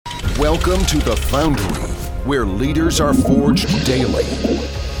Welcome to The Foundry, where leaders are forged daily.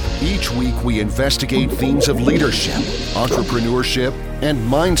 Each week we investigate themes of leadership, entrepreneurship, and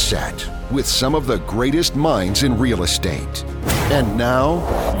mindset with some of the greatest minds in real estate. And now,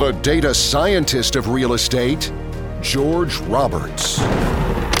 the data scientist of real estate, George Roberts.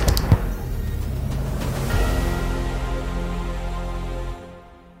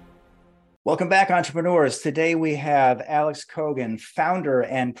 Welcome back, entrepreneurs. Today we have Alix Kogan, founder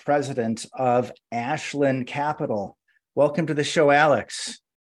and president of Ashland Capital. Welcome to the show, Alix.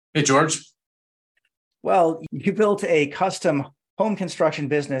 Hey, George. Well, you built a custom home construction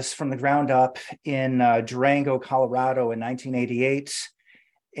business from the ground up in Durango, Colorado in 1988.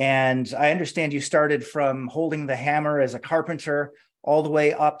 And I understand you started from holding the hammer as a carpenter all the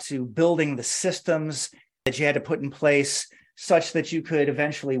way up to building the systems that you had to put in place such that you could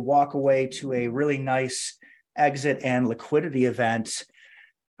eventually walk away to a really nice exit and liquidity event.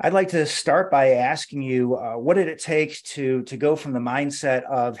 I'd like to start by asking you, what did it take to go from the mindset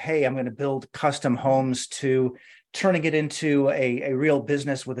of, hey, I'm going to build custom homes to turning it into a real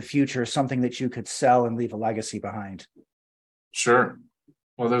business with a future, something that you could sell and leave a legacy behind? Sure.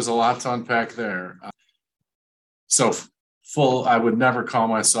 Well, there's a lot to unpack there. I would never call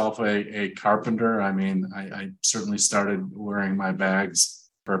myself a carpenter. I mean, I certainly started wearing my bags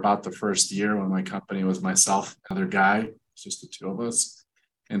for about the first year when my company was myself, another guy, just the two of us,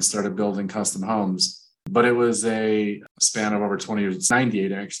 and started building custom homes. But it was a span of over 20 years. It's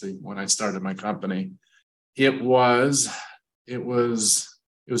 98 actually when I started my company. It was a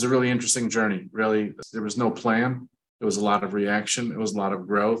really interesting journey. Really, there was no plan. It was a lot of reaction. It was a lot of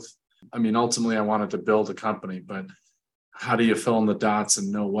growth. I mean, ultimately, I wanted to build a company, but how do you fill in the dots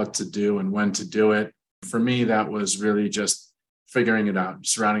and know what to do and when to do it? For me, that was really just figuring it out,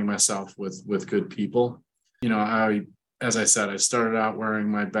 surrounding myself with good people. You know, as I said, I started out wearing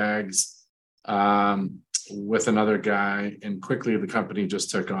my bags with another guy, and quickly the company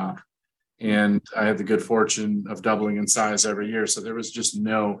just took off. And I had the good fortune of doubling in size every year. So there was just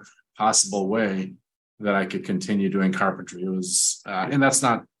no possible way that I could continue doing carpentry. It was, and that's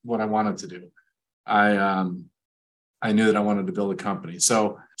not what I wanted to do. I knew that I wanted to build a company.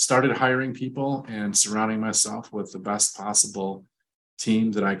 So started hiring people and surrounding myself with the best possible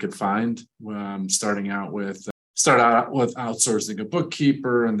team that I could find. Started out with outsourcing a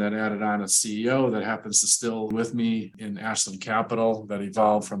bookkeeper, and then added on a CEO that happens to still with me in Ashland Capital, that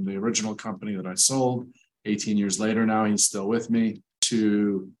evolved from the original company that I sold. 18 years later now, he's still with me.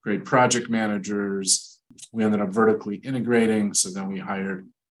 To great project managers. We ended up vertically integrating. So then we hired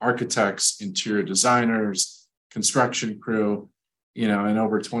architects, interior designers, construction crew, and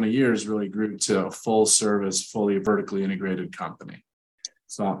over 20 years really grew to a full service, fully vertically integrated company.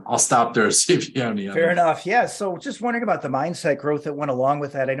 So I'll stop there, see if you have any other. Fair enough. Yeah. So just wondering about the mindset growth that went along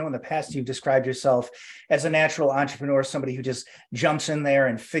with that. I know in the past you've described yourself as a natural entrepreneur, somebody who just jumps in there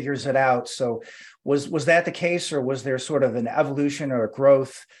and figures it out. So was that the case, or was there sort of an evolution or a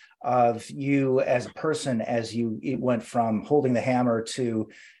growth of you as a person as it went from holding the hammer to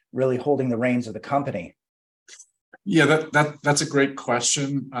really holding the reins of the company? Yeah, that's a great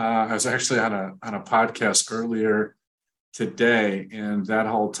question. I was actually on a podcast earlier today, and that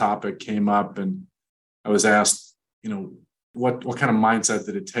whole topic came up, and I was asked, what kind of mindset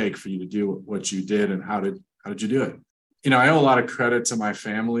did it take for you to do what you did, and how did you do it? I owe a lot of credit to my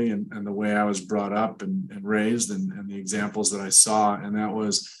family and the way I was brought up and raised, and the examples that I saw, and that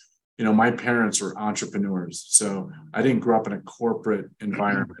was, my parents were entrepreneurs, so I didn't grow up in a corporate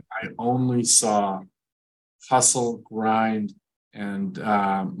environment. I only saw hustle, grind, and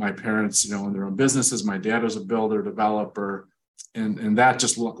my parents, in their own businesses. My dad was a builder, developer, and that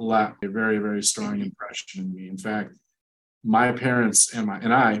just left a very, very strong impression in me. In fact, my parents and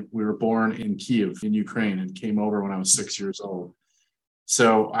I, we were born in Kyiv, in Ukraine, and came over when I was 6 years old.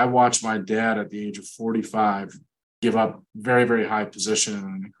 So I watched my dad at the age of 45 give up very, very high position and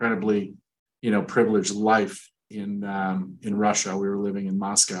an incredibly, privileged life in Russia. We were living in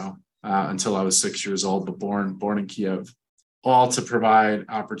Moscow until I was 6 years old, but born in Kyiv, all to provide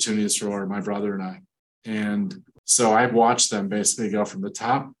opportunities for my brother and I. And so I watched them basically go from the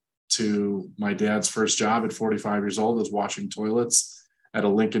top to my dad's first job at 45 years old was washing toilets at a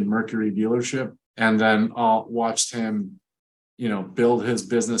Lincoln Mercury dealership. And then I watched him, build his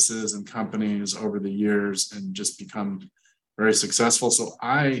businesses and companies over the years and just become very successful. So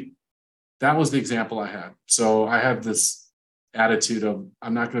that was the example I had. So I had this attitude of,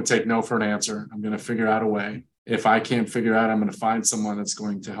 I'm not going to take no for an answer. I'm going to figure out a way. If I can't figure out, I'm going to find someone that's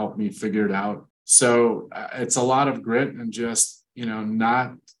going to help me figure it out. So it's a lot of grit and just,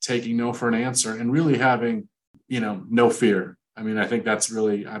 not taking no for an answer and really having, no fear. I mean, I think that's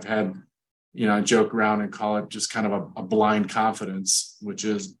really, I've had, I joke around and call it just kind of a blind confidence, which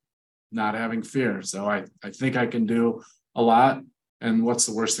is not having fear. So I think I can do a lot. And what's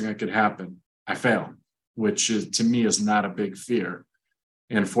the worst thing that could happen? I fail, which is, to me, is not a big fear.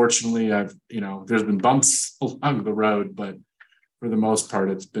 And fortunately, there's been bumps along the road, but for the most part,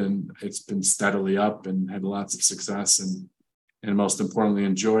 it's been steadily up and had lots of success, and most importantly,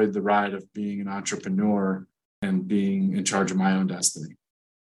 enjoyed the ride of being an entrepreneur and being in charge of my own destiny.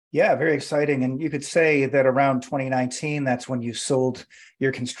 Yeah, very exciting. And you could say that around 2019, that's when you sold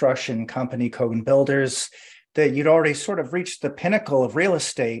your construction company, Kogan Builders, that you'd already sort of reached the pinnacle of real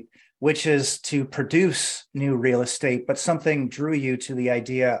estate, which is to produce new real estate, but something drew you to the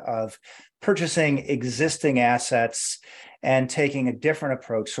idea of purchasing existing assets and taking a different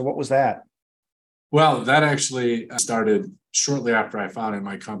approach. So what was that? Well, that actually started shortly after I founded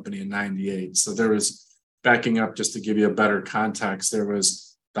my company in 98. So there was, backing up just to give you a better context, there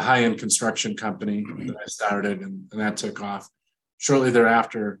was the high-end construction company that I started, and that took off. Shortly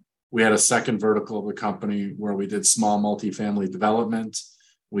thereafter, we had a second vertical of the company where we did small multifamily development.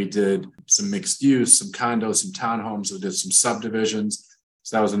 We did some mixed use, some condos, some townhomes. We did some subdivisions.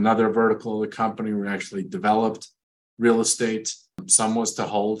 So that was another vertical of the company. We actually developed real estate. Some was to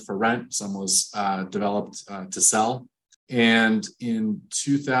hold for rent. Some was developed to sell. And in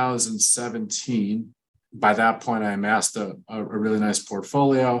 2017, by that point, I amassed a really nice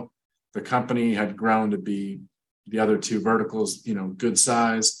portfolio. The company had grown to be the other two verticals, good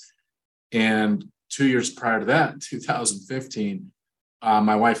size. And 2 years prior to that, 2015,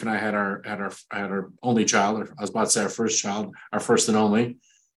 my wife and I had our only child, or I was about to say our first child, our first and only.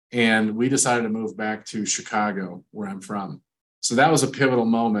 And we decided to move back to Chicago, where I'm from. So that was a pivotal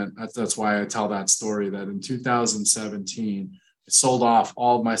moment. That's why I tell that story, that in 2017, I sold off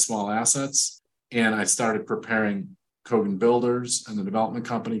all of my small assets, and I started preparing Kogan Builders and the development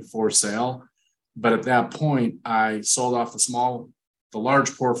company for sale. But at that point, I sold off the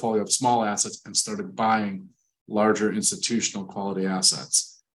large portfolio of small assets and started buying larger institutional quality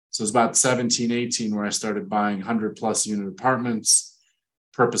assets. So it was about 17, 18 where I started buying 100 plus unit apartments,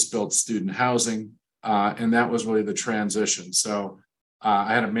 purpose-built student housing. And that was really the transition. So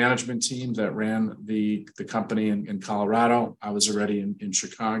I had a management team that ran the company in Colorado. I was already in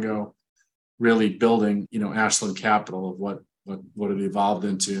Chicago, really building, Ashland Capital of what it evolved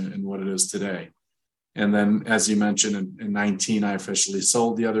into and what it is today. And then, as you mentioned, in 19, I officially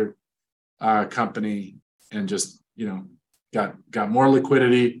sold the other company and just, got more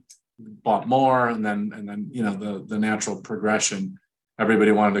liquidity, bought more, and then the natural progression.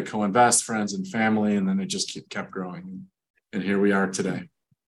 Everybody wanted to co-invest, friends and family, and then it just kept growing. And here we are today.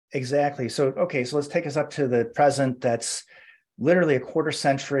 Exactly. So let's take us up to the present. That's literally a quarter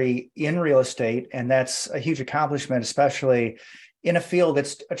century in real estate. And that's a huge accomplishment, especially in a field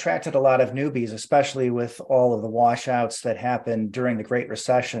that's attracted a lot of newbies, especially with all of the washouts that happened during the Great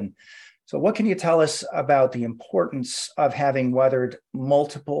Recession. So what can you tell us about the importance of having weathered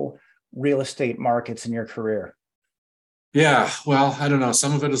multiple real estate markets in your career? Yeah, well, I don't know.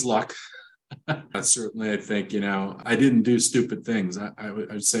 Some of it is luck. Certainly, I think, I didn't do stupid things. I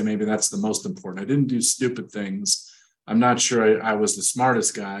would say maybe that's the most important. I didn't do stupid things. I'm not sure I was the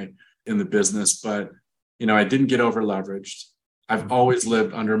smartest guy in the business, but, I didn't get over leveraged. I've always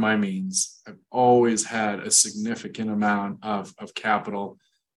lived under my means. I've always had a significant amount of capital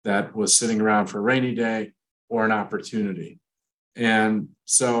that was sitting around for a rainy day or an opportunity. And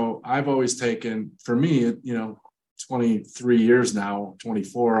so I've always taken, for me, 23 years now,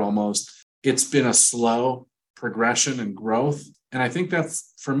 24 almost, it's been a slow progression and growth. And I think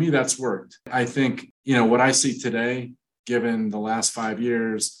for me, that's worked. I think, what I see today, given the last 5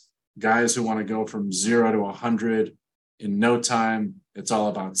 years, guys who want to go from 0 to 100 in no time. It's all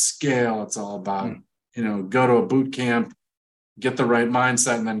about scale. It's all about, go to a boot camp, get the right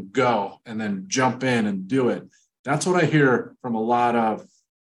mindset, and then go, and then jump in and do it. That's what I hear from a lot of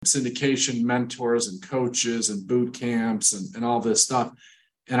syndication mentors and coaches and boot camps and all this stuff.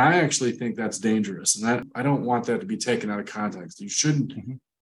 And I actually think that's dangerous. And I don't want that to be taken out of context. You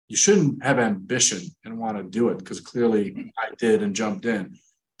shouldn't have ambition and want to do it, because clearly I did and jumped in.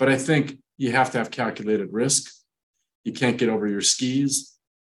 But I think you have to have calculated risk. You can't get over your skis.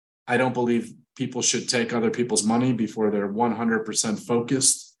 I don't believe people should take other people's money before they're 100%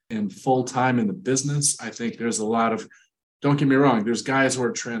 focused and full-time in the business. I think there's a lot of, don't get me wrong, there's guys who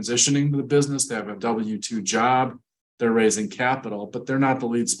are transitioning to the business. They have a W-2 job. They're raising capital, but they're not the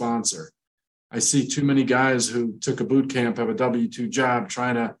lead sponsor. I see too many guys who took a boot camp, have a W-2 job,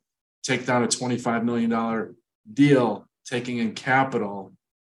 trying to take down a $25 million deal, taking in capital,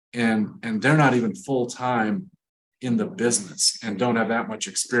 and they're not even full-time in the business and don't have that much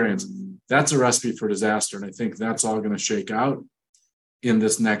experience, that's a recipe for disaster. And I think that's all going to shake out in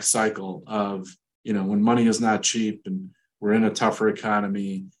this next cycle of, when money is not cheap and we're in a tougher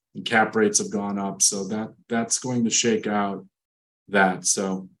economy and cap rates have gone up. So that's going to shake out that.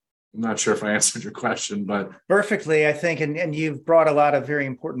 So I'm not sure if I answered your question, but perfectly, I think, and you've brought a lot of very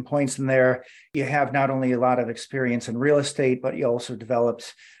important points in there. You have not only a lot of experience in real estate, but you also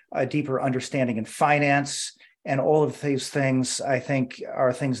developed a deeper understanding in finance. And all of these things, I think,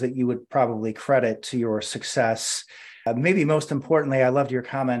 are things that you would probably credit to your success. Maybe most importantly, I loved your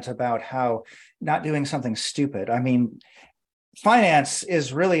comment about how not doing something stupid. I mean, finance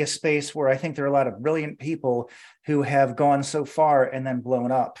is really a space where I think there are a lot of brilliant people who have gone so far and then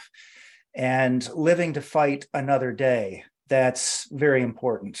blown up, and living to fight another day. That's very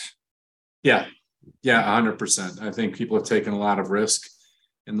important. Yeah, 100%. I think people have taken a lot of risk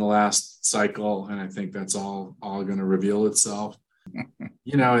in the last cycle, and I think that's all going to reveal itself.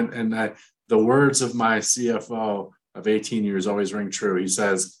 The words of my CFO of 18 years always ring true. He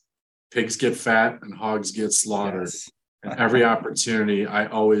says, pigs get fat and hogs get slaughtered. Yes. And every opportunity, I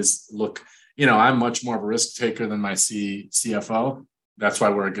always look, I'm much more of a risk taker than my CFO. That's why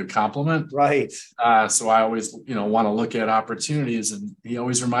we're a good complement. Right. So I always, want to look at opportunities, and he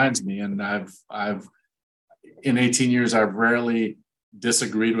always reminds me. And I've in 18 years, I've rarely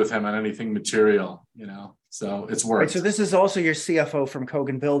disagreed with him on anything material, so it's worked. Right, so this is also your CFO from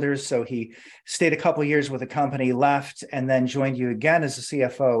Kogan Builders. So he stayed a couple of years with the company, left, and then joined you again as a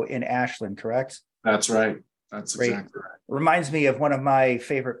CFO in Ashland, correct? That's right. That's Great. Exactly right. Reminds me of one of my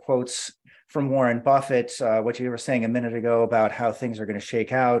favorite quotes from Warren Buffett, what you were saying a minute ago about how things are going to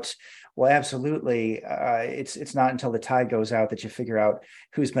shake out. Well, absolutely. It's not until the tide goes out that you figure out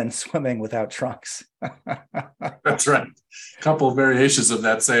who's been swimming without trunks. That's right. A couple of variations of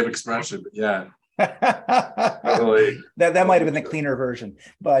that same expression, but yeah. Totally. That might have been the cleaner version,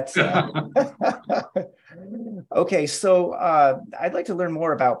 but okay. So I'd like to learn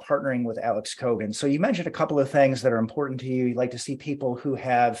more about partnering with Alix Kogan. So you mentioned a couple of things that are important to you. You'd like to see people who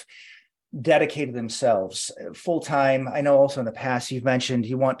have dedicated themselves full-time. I know also in the past you've mentioned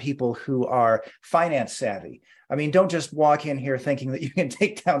you want people who are finance savvy. I mean, don't just walk in here thinking that you can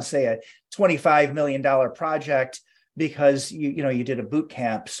take down, say, a $25 million project because you did a boot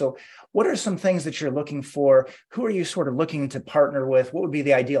camp. So what are some things that you're looking for? Who are you sort of looking to partner with? What would be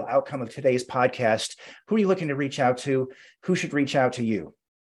the ideal outcome of today's podcast? Who are you looking to reach out to? Who should reach out to you?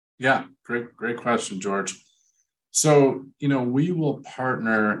 Yeah, great question, George. So, we will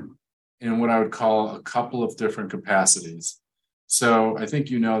partner in what I would call a couple of different capacities. So I think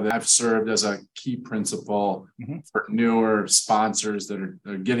that I've served as a key principal for newer sponsors that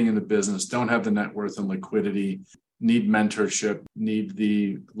are getting in the business, don't have the net worth and liquidity, need mentorship, need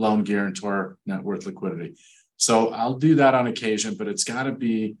the loan guarantor net worth liquidity. So I'll do that on occasion, but it's got to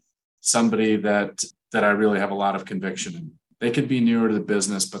be somebody that I really have a lot of conviction in. They could be newer to the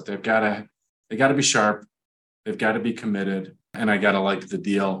business, but they got to be sharp. They've got to be committed, and I got to like the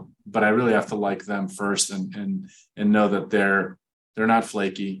deal. But I really have to like them first and know that they're not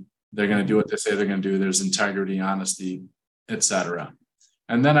flaky. They're going to do what they say they're going to do. There's integrity, honesty, etc.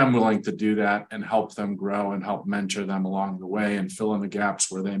 And then I'm willing to do that and help them grow and help mentor them along the way and fill in the gaps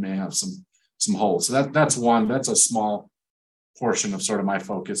where they may have some holes. So that's a small portion of sort of my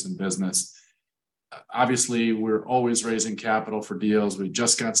focus in business. Obviously, we're always raising capital for deals. We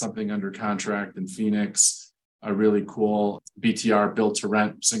just got something under contract in Phoenix, a really cool BTR built to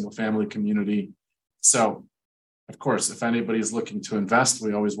rent single family community. So, of course, if anybody's looking to invest,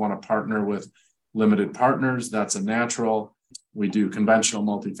 we always want to partner with limited partners. That's a natural. We do conventional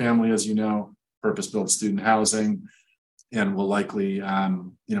multifamily, as you know, purpose-built student housing, and we'll likely,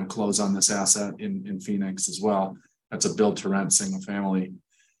 close on this asset in Phoenix as well. That's a build to rent single family.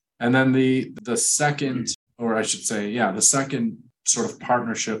 And then the second, or I should say, the second sort of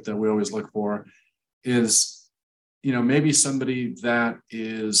partnership that we always look for is, maybe somebody that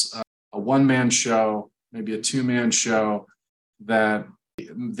is a one-man show, maybe a two-man show, that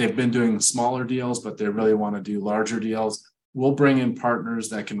they've been doing smaller deals, but they really want to do larger deals. We'll bring in partners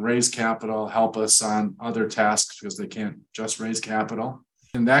that can raise capital, help us on other tasks because they can't just raise capital.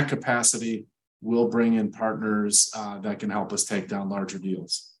 In that capacity, we'll bring in partners that can help us take down larger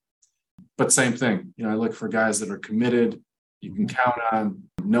deals. But same thing, I look for guys that are committed, you can count on,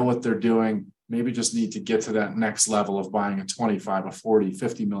 know what they're doing, maybe just need to get to that next level of buying a 25, a 40,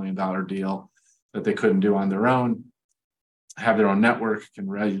 $50 million deal that they couldn't do on their own, have their own network, can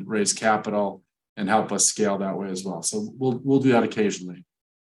raise capital and help us scale that way as well. So we'll do that occasionally.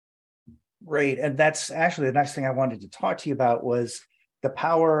 Great. And that's actually the next thing I wanted to talk to you about was the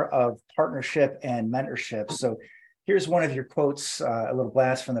power of partnership and mentorship. So Here's one of your quotes, a little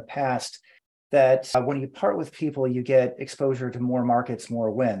blast from the past, that when you part with people, you get exposure to more markets,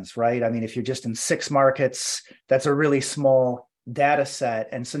 more wins, right? I mean, if you're just in 6 markets, that's a really small data set.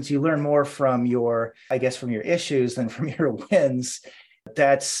 And since you learn more from from your issues than from your wins,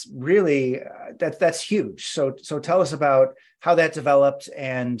 that's really, that's huge. So tell us about how that developed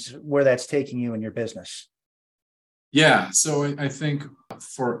and where that's taking you in your business. Yeah. So I think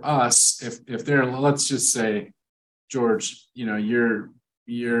for us, if they're, let's just say, George, you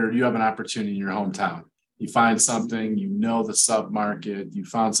have an opportunity in your hometown. You find something, the sub-market, you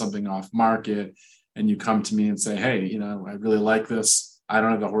found something off market, and you come to me and say, hey, I really like this. I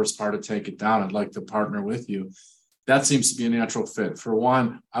don't have the horsepower to take it down. I'd like to partner with you. That seems to be a natural fit. For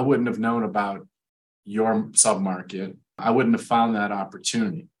one, I wouldn't have known about your sub-market. I wouldn't have found that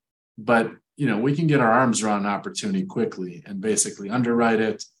opportunity. But, we can get our arms around an opportunity quickly and basically underwrite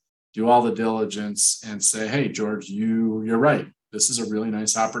it, do all the diligence and say, hey, George, you're right. This is a really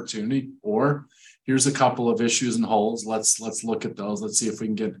nice opportunity. Or here's a couple of issues and holes. Let's look at those. Let's see if we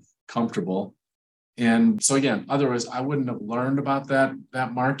can get comfortable. And so again, otherwise I wouldn't have learned about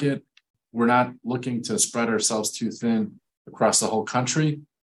that market. We're not looking to spread ourselves too thin across the whole country,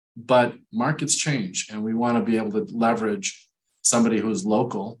 but markets change and we want to be able to leverage somebody who's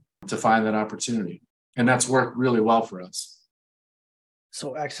local to find that opportunity. And that's worked really well for us.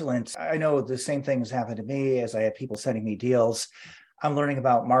 So excellent. I know the same thing has happened to me as I have people sending me deals. I'm learning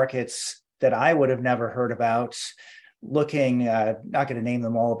about markets that I would have never heard about. Looking, not going to name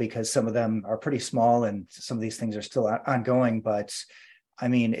them all because some of them are pretty small and some of these things are still ongoing. But I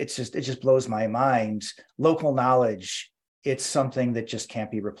mean, it just blows my mind. Local knowledge, it's something that just can't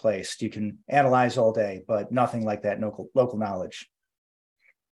be replaced. You can analyze all day, but nothing like that local knowledge.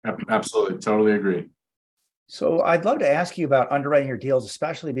 Absolutely. Totally agree. So I'd love to ask you about underwriting your deals,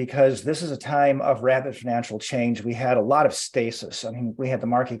 especially because this is a time of rapid financial change. We had a lot of stasis. I mean, we had the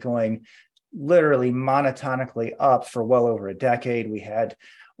market going literally monotonically up for well over a decade. We had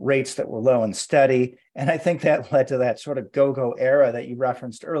rates that were low and steady. And I think that led to that sort of go-go era that you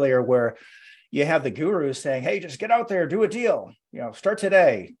referenced earlier, where you have the gurus saying, hey, just get out there, do a deal, start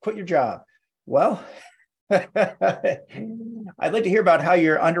today, quit your job. Well, I'd like to hear about how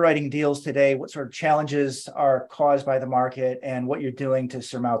you're underwriting deals today, what sort of challenges are caused by the market, and what you're doing to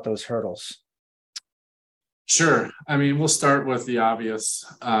surmount those hurdles. Sure. I mean, we'll start with the obvious,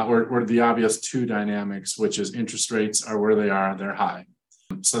 or the obvious 2 dynamics, which is interest rates are where they are, they're high.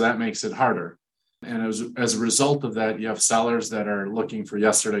 So that makes it harder. And as a result of that, you have sellers that are looking for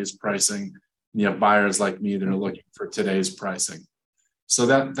yesterday's pricing, and you have buyers like me that are looking for today's pricing. So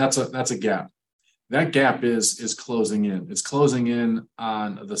that's a gap. That gap is closing in. It's closing in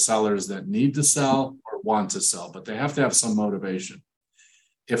on the sellers that need to sell or want to sell, but they have to have some motivation.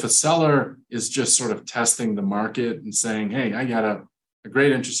 If a seller is just sort of testing the market and saying, hey, I got a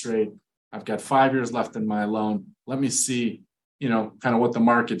great interest rate, I've got 5 years left in my loan, let me see, kind of what the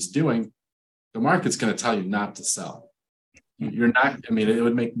market's doing, the market's going to tell you not to sell. You're not, it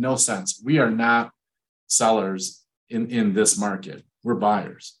would make no sense. We are not sellers in this market. We're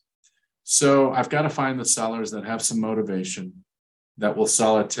buyers. So I've got to find the sellers that have some motivation that will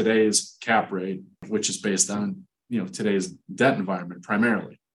sell at today's cap rate, which is based on, today's debt environment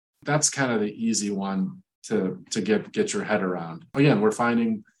primarily. That's kind of the easy one to get your head around. Again, we're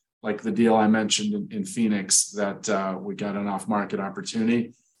finding, like the deal I mentioned in Phoenix, that we got an off-market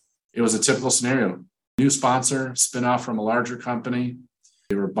opportunity. It was a typical scenario. New sponsor, spin-off from a larger company.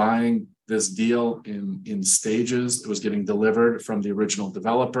 They were buying this deal in stages. It was getting delivered from the original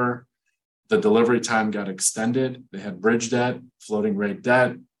developer. The delivery time got extended. They had bridge debt, floating rate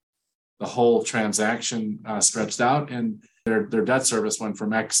debt. The whole transaction stretched out, and their debt service went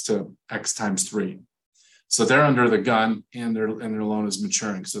from X to X times 3. So they're under the gun, and their loan is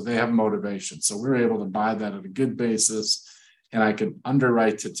maturing. So they have motivation. So we're able to buy that at a good basis, and I could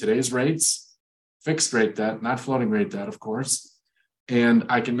underwrite to today's rates, fixed rate debt, not floating rate debt, of course, and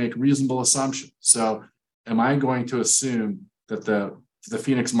I can make reasonable assumptions. So am I going to assume that the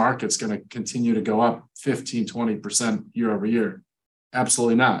Phoenix market's going to continue to go up 15, 20% year over year?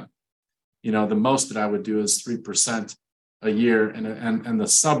 Absolutely not. The most that I would do is 3% a year, and the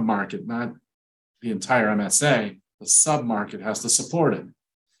sub-market, not the entire MSA, the sub-market has to support it.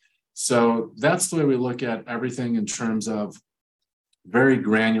 So that's the way we look at everything in terms of very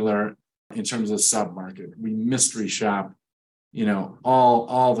granular in terms of sub-market. We mystery shop,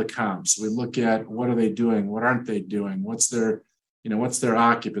 all the comps. We look at what are they doing, what aren't they doing, what's their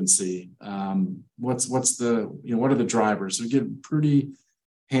occupancy, what are the drivers. We get pretty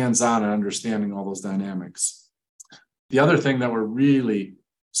hands-on at understanding all those dynamics. The other thing that we're really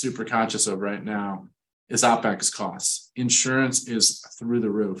super conscious of right now is OpEx costs. Insurance is through the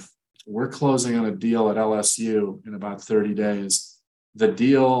roof. We're closing on a deal at LSU in about 30 days. The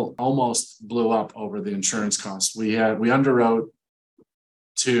deal almost blew up over the insurance costs. We underwrote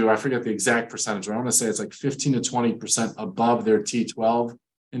to, I forget the exact percentage, but I want to say it's like 15 to 20% above their T12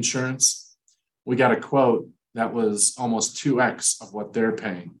 insurance. We got a quote that was almost 2x of what they're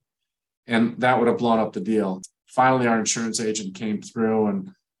paying. And that would have blown up the deal. Finally, our insurance agent came through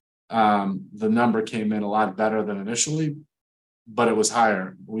and the number came in a lot better than initially, but it was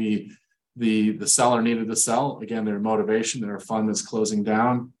higher. The seller needed to sell. Again, their motivation, they're a fund that's closing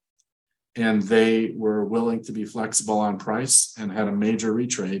down, and they were willing to be flexible on price and had a major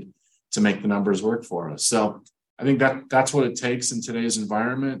retrade to make the numbers work for us. So I think that's what it takes in today's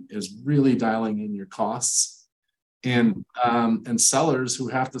environment, is really dialing in your costs. And sellers who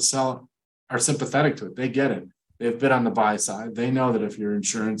have to sell are sympathetic to it. They get it. They've been on the buy side. They know that if your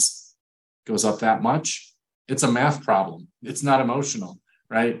insurance goes up that much, it's a math problem. It's not emotional,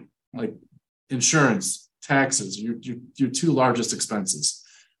 right? Like insurance, taxes, your two largest expenses.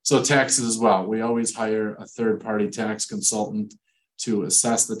 So taxes as well. We always hire a third-party tax consultant to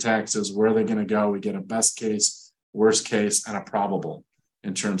assess the taxes, where they're going to go. We get a best case, worst case, and a probable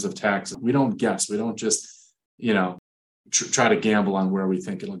in terms of taxes. We don't guess. We don't just, try to gamble on where we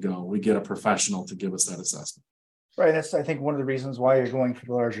think it'll go. We get a professional to give us that assessment. Right. That's, I think, one of the reasons why you're going for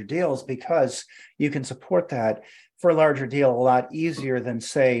the larger deals, because you can support that for a larger deal a lot easier than,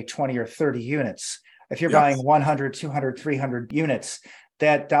 say, 20 or 30 units. If you're buying 100, 200, 300 units,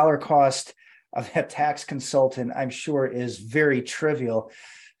 that dollar cost of that tax consultant, I'm sure, is very trivial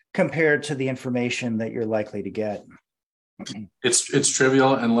compared to the information that you're likely to get. It's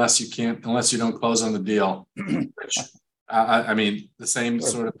trivial unless you don't close on the deal. Which, the same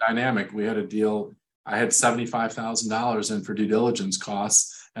sort of dynamic. We had a deal. I had $75,000 in for due diligence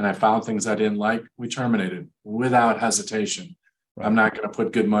costs, and I found things I didn't like. We terminated without hesitation. Right. I'm not going to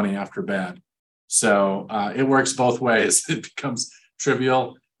put good money after bad. So it works both ways. It becomes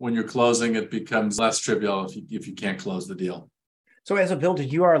trivial when you're closing. It becomes less trivial if you can't close the deal. So as a builder,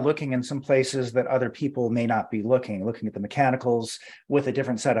 you are looking in some places that other people may not be looking at the mechanicals with a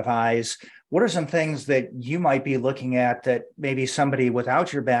different set of eyes. What are some things that you might be looking at that maybe somebody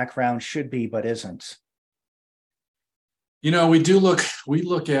without your background should be, but isn't? We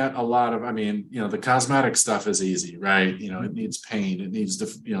look at a lot of, the cosmetic stuff is easy, right? It needs paint, it needs,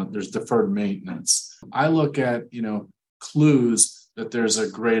 there's deferred maintenance. I look at, clues that there's a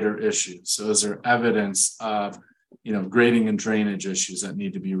greater issue. So is there evidence of, grading and drainage issues that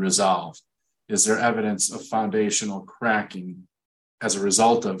need to be resolved? Is there evidence of foundational cracking as a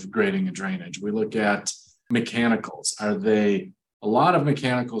result of grading and drainage? We look at mechanicals. Are they a lot of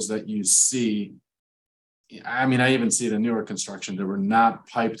mechanicals that you see? I even see it in newer construction that were not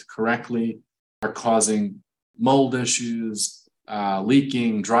piped correctly, are causing mold issues,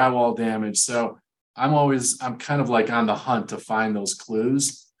 leaking, drywall damage. So I'm kind of like on the hunt to find those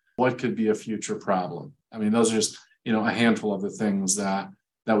clues. What could be a future problem? Those are just, a handful of the things that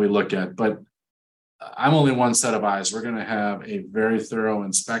we look at, but I'm only one set of eyes. We're going to have a very thorough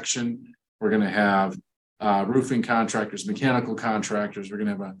inspection. We're going to have roofing contractors, mechanical contractors. We're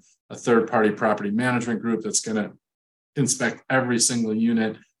going to have a third-party property management group that's going to inspect every single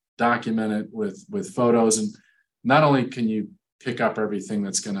unit, document it with photos. And not only can you pick up everything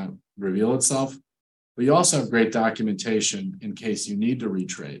that's going to reveal itself, but you also have great documentation in case you need to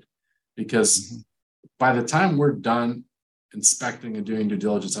retrade. Because by the time we're done inspecting and doing due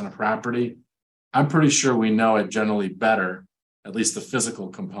diligence on a property, I'm pretty sure we know it generally better, at least the physical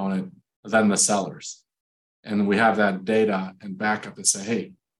component, than the sellers. And we have that data and backup to say,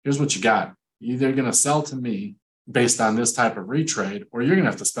 hey, here's what you got. You're either going to sell to me based on this type of retrade, or you're going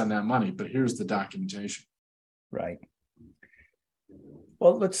to have to spend that money, but here's the documentation. Right.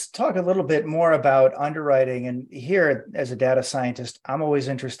 Well, let's talk a little bit more about underwriting. And here, as a data scientist, I'm always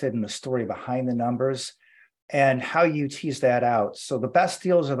interested in the story behind the numbers and how you tease that out. So the best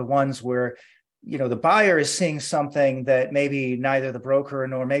deals are the ones where, the buyer is seeing something that maybe neither the broker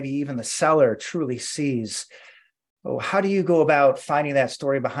nor maybe even the seller truly sees. Oh, how do you go about finding that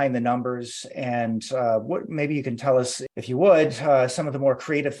story behind the numbers? And what maybe you can tell us, if you would, some of the more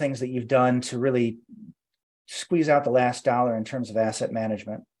creative things that you've done to really squeeze out the last dollar in terms of asset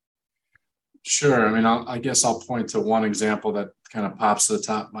management. Sure. I guess I'll point to one example that kind of pops to the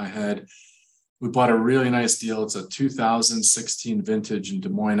top of my head. We bought a really nice deal. It's a 2016 vintage in Des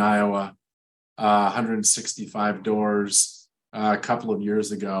Moines, Iowa, 165 doors a couple of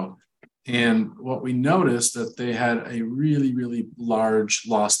years ago. And what we noticed that they had a really, really large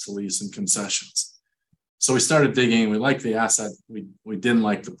loss to lease and concessions. So we started digging. We liked the asset. We didn't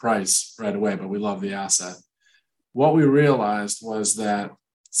like the price right away, but we loved the asset. What we realized was that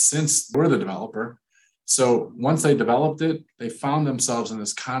since we're the developer, so once they developed it, they found themselves in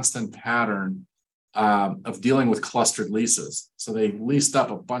this constant pattern of dealing with clustered leases. So they leased up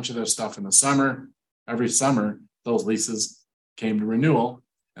a bunch of their stuff in the summer. Every summer, those leases came to renewal,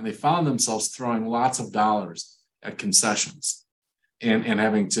 and they found themselves throwing lots of dollars at concessions and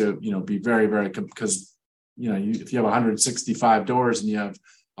having to, be very, very, because, if you have 165 doors and you have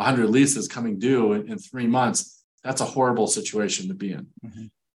 100 leases coming due in 3 months, that's a horrible situation to be in. Mm-hmm.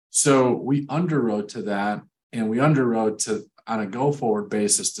 So we underwrote to that, and we underwrote to, on a go-forward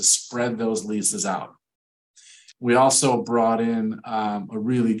basis, to spread those leases out. We also brought in a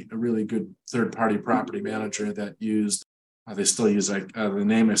really good third-party property manager that used, they still use, the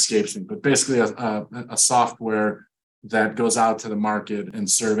name escapes me, but basically a software that goes out to the market and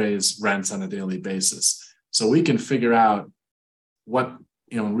surveys rents on a daily basis. So we can figure out what,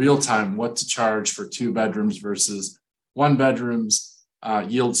 in real time, what to charge for 2 bedrooms versus 1 bedrooms.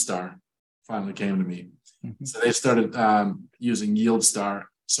 YieldStar finally came to me. Mm-hmm. So they started using YieldStar.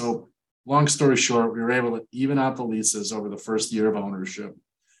 So long story short, we were able to even out the leases over the first year of ownership,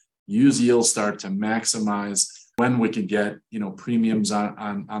 use YieldStar to maximize when we could get, premiums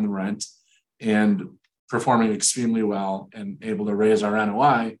on the rent, and performing extremely well and able to raise our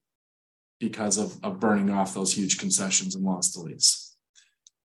NOI because of burning off those huge concessions and loss to lease.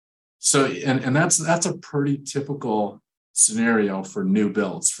 So, and that's a pretty typical scenario for new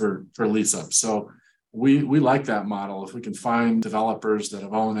builds, for lease up. So we like that model. If we can find developers that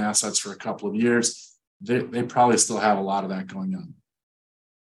have owned assets for a couple of years, they probably still have a lot of that going on.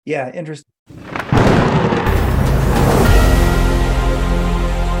 Yeah, interesting.